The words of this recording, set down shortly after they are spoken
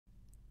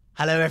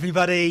Hello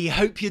everybody,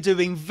 hope you're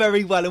doing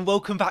very well and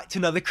welcome back to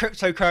another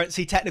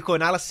cryptocurrency technical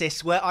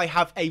analysis where I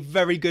have a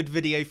very good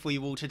video for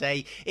you all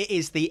today. It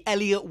is the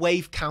Elliott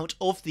Wave count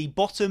of the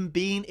bottom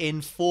being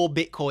in for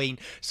Bitcoin.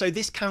 So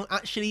this count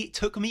actually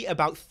took me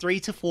about 3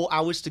 to 4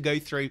 hours to go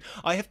through.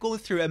 I have gone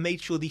through and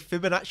made sure the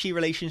Fibonacci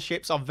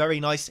relationships are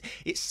very nice.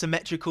 It's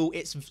symmetrical,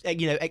 it's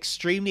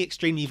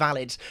extremely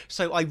valid.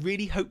 So I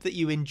really hope that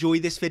you enjoy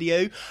this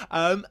video.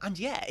 And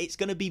yeah, it's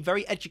going to be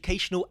very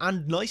educational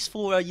and nice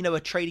for a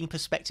trading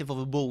perspective of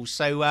a bull.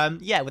 So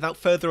yeah, without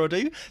further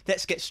ado,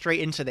 let's get straight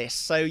into this.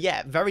 So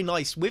yeah, very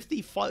nice with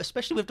the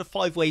especially with the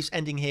 5 waves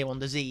ending here on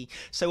the Z.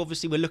 So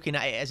obviously we're looking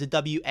at it as a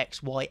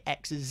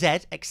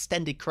WXYXZ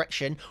extended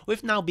correction,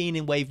 with now being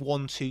in wave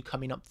 1, 2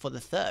 coming up for the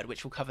third,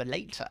 which we'll cover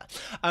later.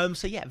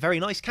 So yeah, very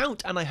nice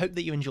count, and I hope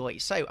that you enjoy.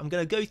 So I'm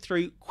going to go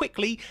through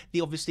quickly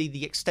obviously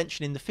the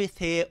extension in the 5th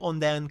here, on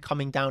then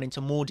coming down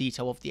into more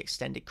detail of the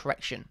extended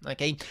correction.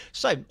 Okay,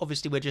 so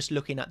obviously we're just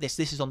looking at this.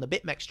 This is on the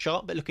BitMEX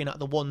chart, but looking at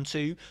the 1,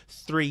 2,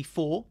 3,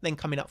 4, then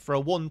coming up for a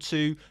 1,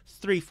 2,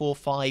 3, 4,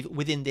 5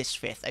 within this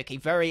 5th. Okay,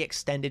 very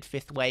extended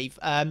 5th wave.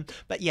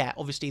 But yeah,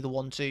 obviously the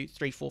 1, 2,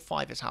 3, 4,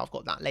 5 is how I've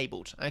got that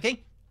labeled.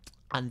 Okay.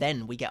 And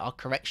then we get our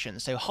correction.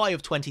 So high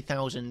of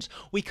 20,000,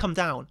 we come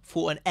down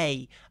for an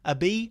A, a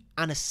B,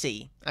 and a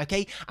C.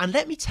 Okay, and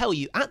let me tell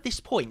you, at this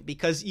point,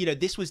 because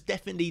this was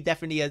definitely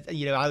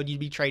a, how you'd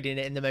be trading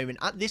it in the moment.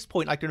 At this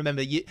point, I can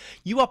remember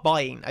you are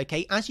buying.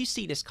 Okay, as you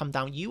see this come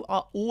down, you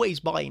are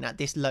always buying at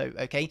this low.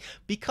 Okay,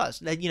 because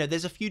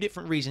there's a few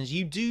different reasons.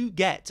 You do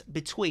get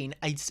between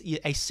a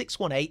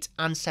 618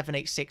 and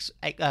 786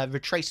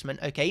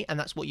 retracement. Okay, and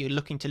that's what you're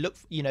looking to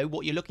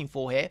what you're looking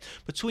for here,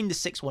 between the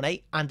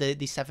 618 and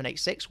the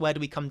 786. Where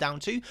do we come down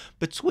to?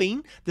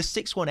 Between the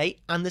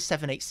 618 and the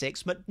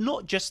 786. But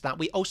not just that,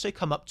 we also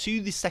come up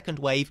to the second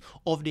wave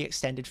of the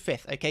extended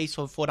 5th. Okay,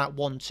 so for that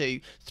 1, 2,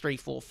 3,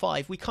 4,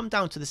 5, we come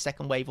down to the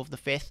second wave of the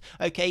 5th.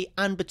 Okay,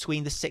 and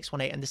between the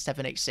 618 and the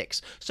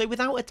 786. So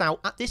without a doubt,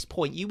 at this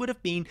point, you would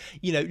have been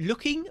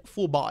looking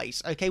for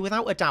buys. Okay,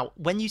 without a doubt,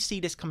 when you see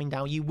this coming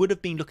down, you would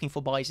have been looking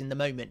for buys in the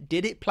moment.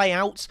 Did it play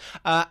out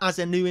as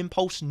a new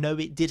impulse? No,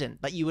 it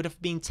didn't. But you would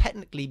have been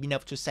technically been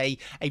able to say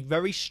a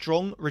very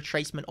strong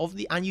retracement of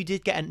and you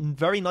did get a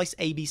very nice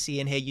ABC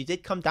in here. You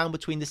did come down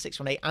between the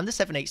 618 and the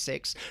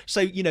 786.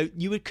 So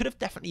you could have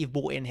definitely have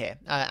bought in here,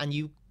 and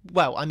you.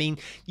 Well, I mean,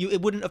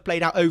 it wouldn't have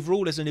played out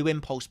overall as a new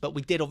impulse, but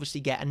we did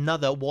obviously get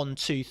another 1,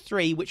 2,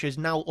 3, which is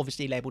now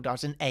obviously labeled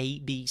as an A,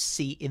 B,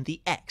 C in the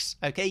X.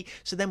 Okay,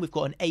 so then we've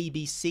got an A,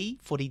 B, C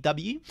for the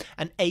W,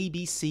 an A,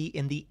 B, C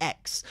in the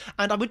X.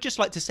 And I would just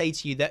like to say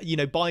to you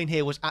that, buying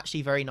here was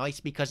actually very nice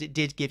because it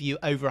did give you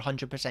over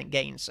 100%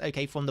 gains,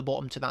 okay, from the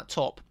bottom to that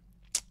top.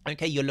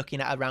 Okay, you're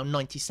looking at around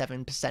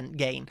 97%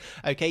 gain.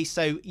 Okay,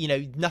 so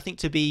nothing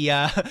to be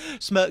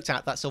smirked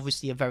at. That's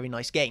obviously a very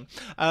nice gain.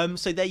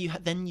 So there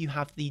then you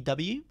have the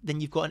W, then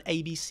you've got an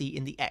ABC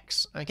in the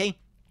X. Okay.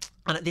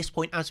 And at this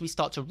point, as we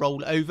start to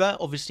roll over,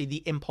 obviously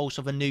the impulse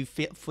of a new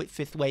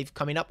 5th wave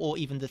coming up, or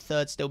even the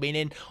third still being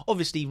in,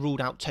 obviously ruled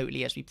out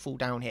totally as we fall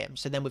down here.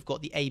 So then we've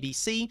got the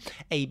ABC,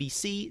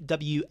 ABC,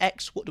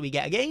 WX. What do we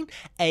get again?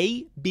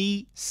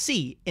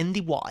 ABC in the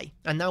Y.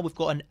 And now we've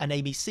got an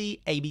ABC,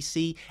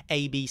 ABC,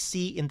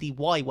 ABC in the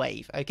Y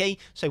wave. Okay,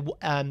 so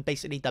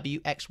basically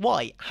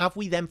WXY. Have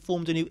we then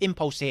formed a new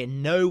impulse here?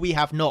 No, we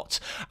have not.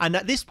 And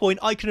at this point,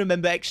 I can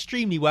remember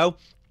extremely well.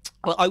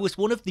 Well, I was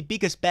one of the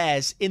biggest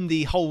bears in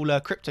the whole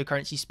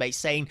cryptocurrency space,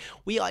 saying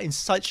we are in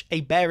such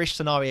a bearish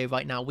scenario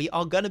right now. We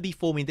are going to be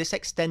forming this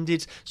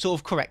extended sort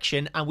of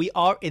correction, and we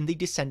are in the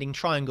descending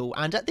triangle.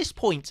 And at this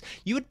point,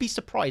 you would be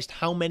surprised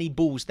how many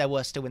bulls there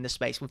were still in the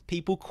space, with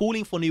people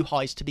calling for new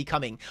highs to be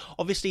coming.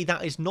 Obviously,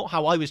 that is not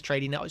how I was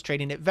trading it. I was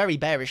trading it very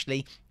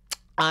bearishly.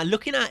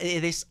 Looking at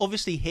this,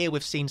 obviously here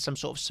we've seen some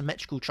sort of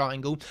symmetrical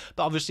triangle,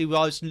 but obviously I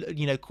was,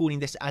 calling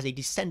this as a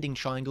descending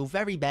triangle,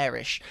 very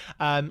bearish,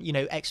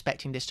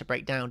 expecting this to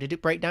break down. Did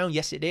it break down?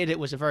 Yes, it did. It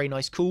was a very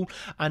nice call.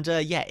 And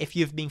yeah, if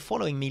you've been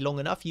following me long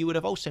enough, you would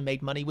have also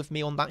made money with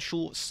me on that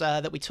shorts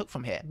that we took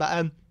from here.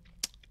 But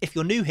if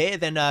you're new here,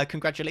 then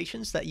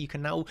congratulations that you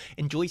can now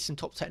enjoy some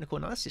top technical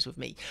analysis with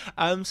me.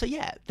 So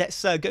yeah,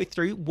 let's go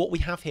through what we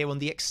have here on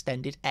the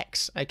extended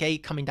X, okay,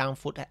 coming down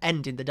for the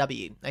end in the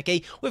W,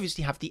 okay. We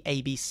obviously have the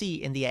ABC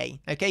in the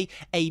A, okay,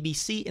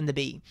 ABC in the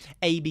B,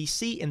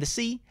 ABC in the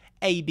C,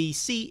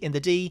 ABC in the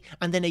D,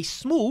 and then a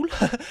smaller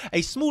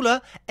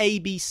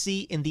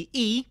ABC in the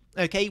E,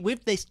 okay,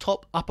 with this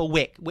top upper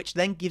wick, which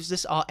then gives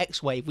us our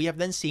X wave. We have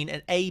then seen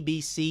an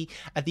ABC,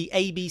 the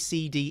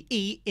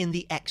ABCDE in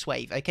the X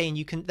wave, okay, and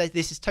you can,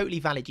 this is totally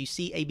valid. You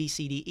see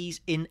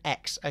ABCDEs in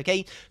X,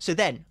 okay. So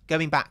then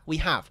going back, we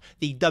have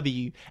the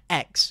W,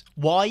 X,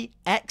 Y,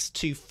 X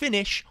to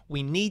finish.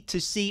 We need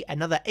to see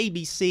another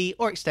ABC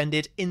or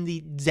extended in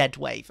the Z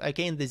wave,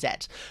 okay, in the Z.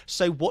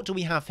 So what do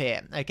we have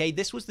here? Okay,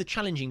 this was the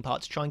challenging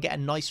part, to try and get a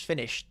nice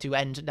finish to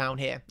end down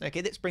here.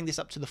 Okay, let's bring this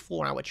up to the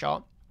 4-hour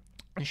chart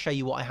and show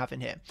you what I have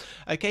in here.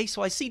 Okay,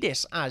 so I see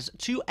this as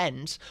two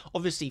ends,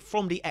 obviously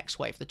from the X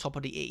wave, the top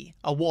of the E,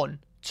 a 1,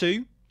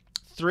 2,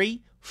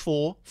 3,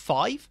 4,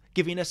 5,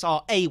 giving us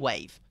our A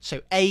wave. So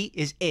A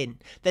is in.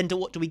 Then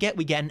what do we get?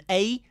 We get an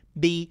A,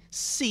 B,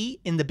 C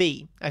in the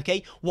B.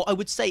 Okay, what I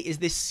would say is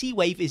this C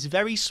wave is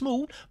very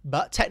small,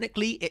 but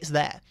technically it's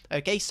there.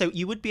 Okay, so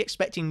you would be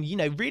expecting, you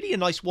know, really a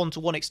nice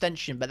one-to-one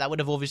extension, but that would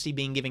have obviously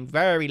been giving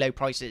very low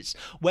prices.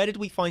 Where did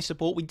we find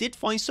support? We did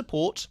find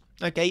support.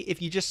 Okay,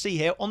 if you just see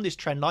here on this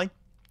trend line,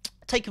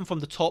 taken from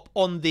the top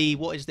on the,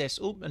 what is this?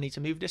 Oh, I need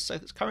to move this. So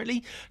it's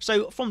currently,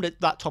 so from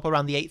that top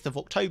around the 8th of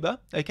October,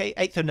 okay,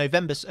 8th of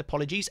November,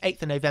 apologies,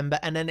 8th of November,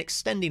 and then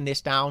extending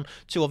this down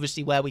to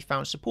obviously where we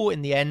found support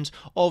in the end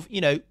of,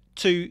 you know,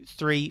 2,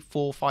 3,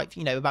 4, 5,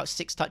 you know, about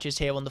 6 touches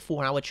here on the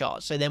 4-hour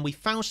chart. So then we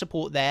found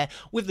support there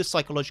with the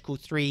psychological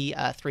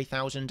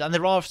 3000, and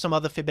there are some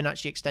other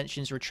Fibonacci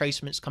extensions,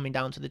 retracements coming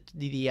down to the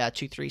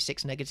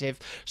 236 negative.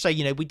 So,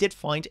 you know, we did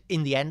find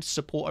in the end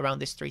support around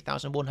this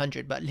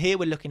 3100, but here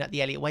we're looking at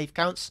the Elliott Wave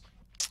counts.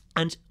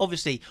 And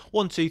obviously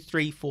 1, 2,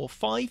 3, 4,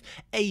 5,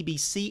 A, B,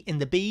 C in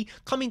the B,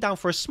 coming down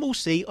for a small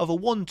C of a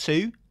 1,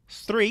 2,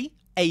 3,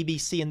 A, B,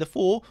 C in the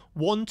 4,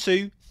 1,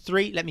 2,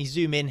 3. Let me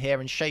zoom in here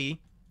and show you,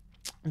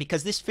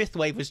 because this 5th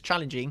wave was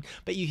challenging,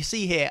 but you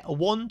see here a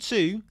 1,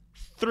 2,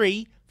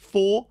 3,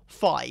 4,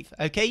 5.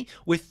 Okay,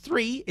 with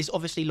 3 is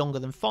obviously longer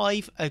than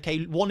 5.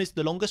 Okay, 1 is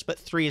the longest, but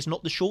 3 is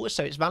not the shortest,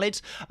 so it's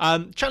valid.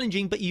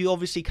 Challenging, but you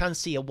obviously can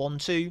see a 1,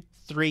 2,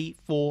 3,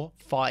 4,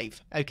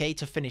 5. Okay,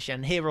 to finish.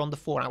 And here on the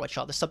 4-hour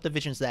chart, the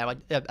subdivision's there.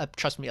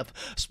 Trust me, I've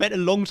spent a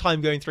long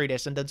time going through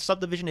this, and the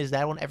subdivision is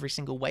there on every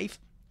single wave.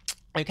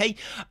 Okay,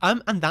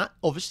 and that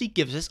obviously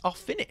gives us our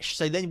finish.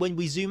 So then when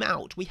we zoom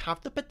out, we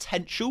have the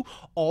potential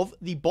of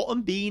the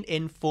bottom being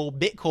in for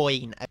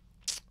Bitcoin.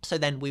 So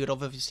then we would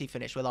obviously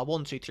finish with our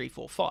 1, 2, 3,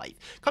 4, 5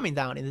 coming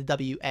down in the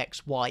W,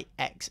 X, Y,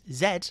 X,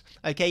 Z.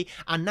 Okay,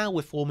 and now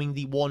we're forming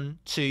the 1,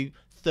 2,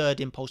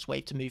 third impulse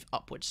wave to move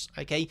upwards.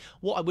 Okay,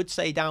 what I would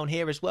say down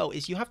here as well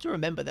is you have to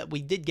remember that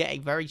we did get a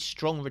very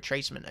strong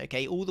retracement,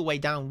 okay, all the way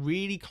down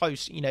really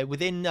close, you know,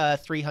 within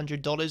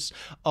 $300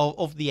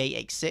 of the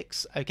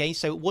 886. Okay,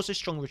 so it was a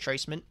strong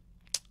retracement.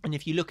 And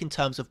if you look in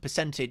terms of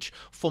percentage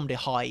from the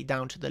high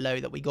down to the low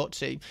that we got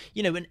to,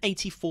 you know, an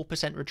 84%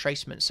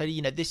 retracement. So,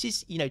 you know, this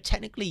is, you know,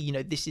 technically, you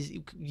know, this is,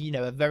 you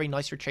know, a very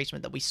nice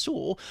retracement that we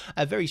saw,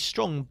 a very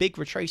strong, big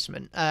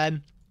retracement.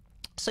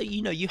 So,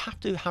 you know, you have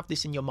to have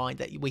this in your mind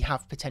that we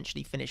have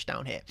potentially finished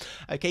down here.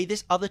 Okay,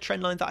 this other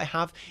trend line that I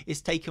have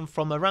is taken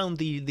from around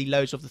the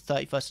lows of the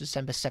 31st of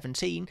December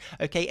 17,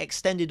 okay,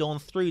 extended on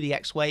through the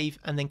X wave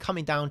and then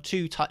coming down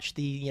to touch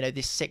the, you know,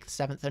 this 6th,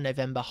 7th of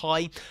November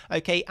high,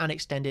 okay, and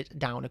extended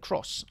down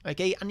across.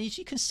 Okay, and as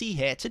you can see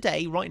here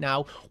today, right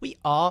now, we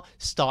are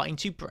starting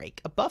to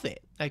break above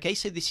it. Okay,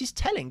 so this is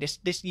telling,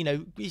 this you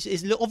know,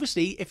 is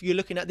obviously, if you're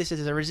looking at this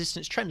as a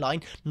resistance trend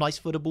line, nice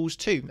for the bulls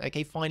too.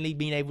 Okay, finally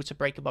being able to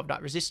break above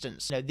that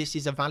resistance. You know, this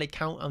is a valid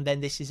count, and then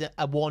this is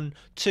a 1,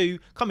 2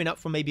 coming up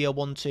from maybe a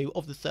 1, 2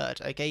 of the third.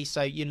 Okay,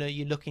 so you know,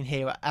 you're looking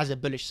here as a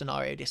bullish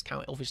scenario. This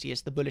count obviously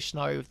is the bullish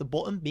scenario of the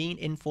bottom being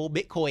in for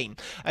Bitcoin.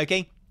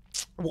 Okay.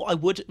 What I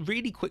would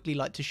really quickly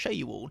like to show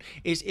you all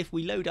is if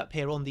we load up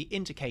here on the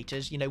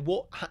indicators, you know,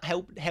 what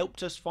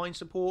helped us find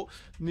support,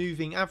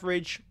 moving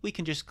average. We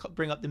can just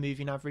bring up the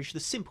moving average, the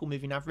simple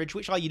moving average,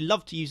 which I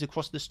love to use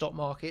across the stock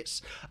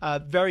markets.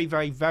 Very,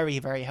 very, very,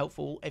 very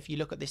helpful if you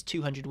look at this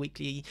 200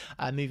 weekly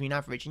moving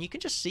average. And you can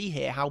just see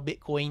here how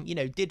Bitcoin, you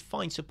know, did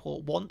find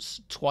support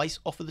once, twice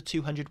off of the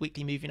 200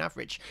 weekly moving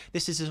average.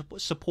 This is a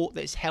support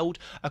that is held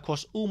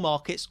across all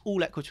markets,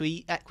 all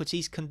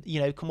equities, you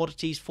know,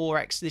 commodities,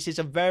 Forex. This is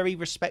a very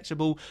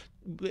respectable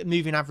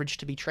moving average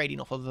to be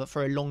trading off of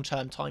for a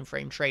long-term time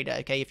frame trader.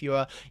 Okay, if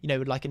you're you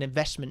know, like an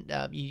investment,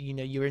 you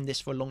know, you're in this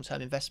for long-term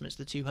investments,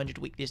 the 200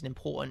 weekly is an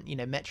important, you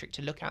know, metric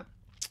to look at.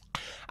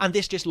 And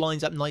this just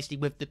lines up nicely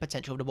with the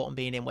potential of the bottom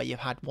being in where you've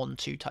had 1,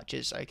 2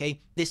 touches. Okay,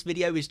 this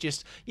video is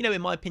just, you know,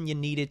 in my opinion,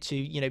 needed to,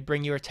 you know,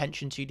 bring your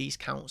attention to these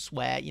counts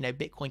where, you know,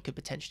 Bitcoin could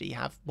potentially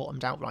have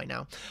bottomed out right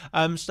now.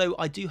 So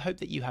I do hope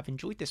that you have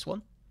enjoyed this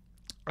one.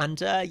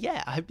 And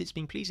yeah, I hope it's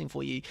been pleasing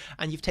for you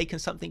and you've taken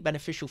something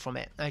beneficial from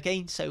it.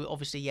 Okay, so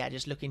obviously, yeah,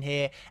 just looking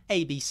here,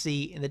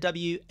 ABC in the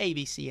W,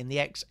 ABC in the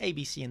X,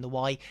 ABC in the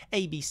Y,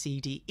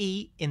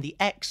 ABCDE in the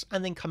X,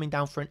 and then coming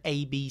down for an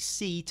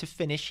ABC to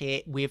finish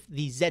here with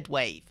the Z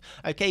wave.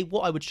 Okay,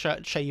 what I would show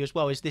you as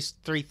well is this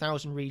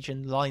 3000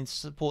 region line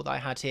support that I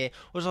had here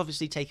was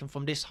obviously taken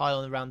from this high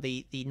on around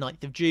the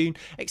 9th of June,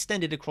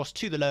 extended across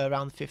to the low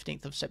around the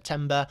 15th of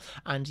September,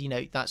 and you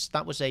know,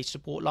 that was a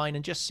support line.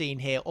 And just seeing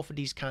here off of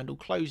these candle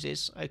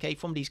closes, okay,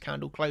 from these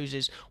candle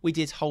closes we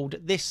did hold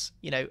this,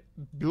 you know,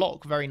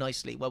 block very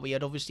nicely where we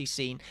had obviously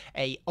seen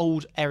a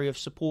old area of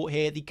support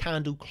here, the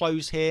candle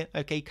close here,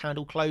 okay,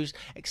 candle close,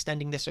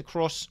 extending this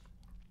across.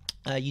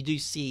 You do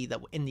see that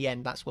in the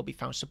end that's where we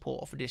found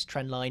support for this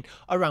trend line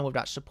around with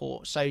that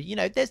support. So, you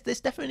know, there's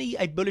definitely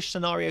a bullish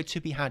scenario to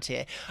be had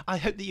here. I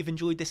hope that you've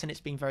enjoyed this and it's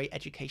been very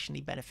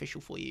educationally beneficial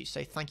for you.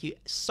 So thank you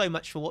so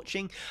much for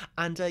watching.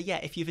 And yeah,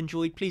 if you've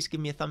enjoyed, please give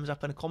me a thumbs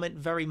up and a comment.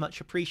 Very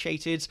much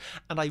appreciated.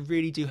 And I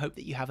really do hope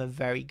that you have a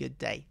very good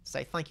day.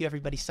 So thank you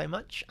everybody so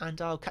much, and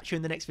I'll catch you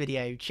in the next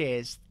video.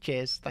 Cheers.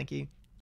 Cheers. Thank you.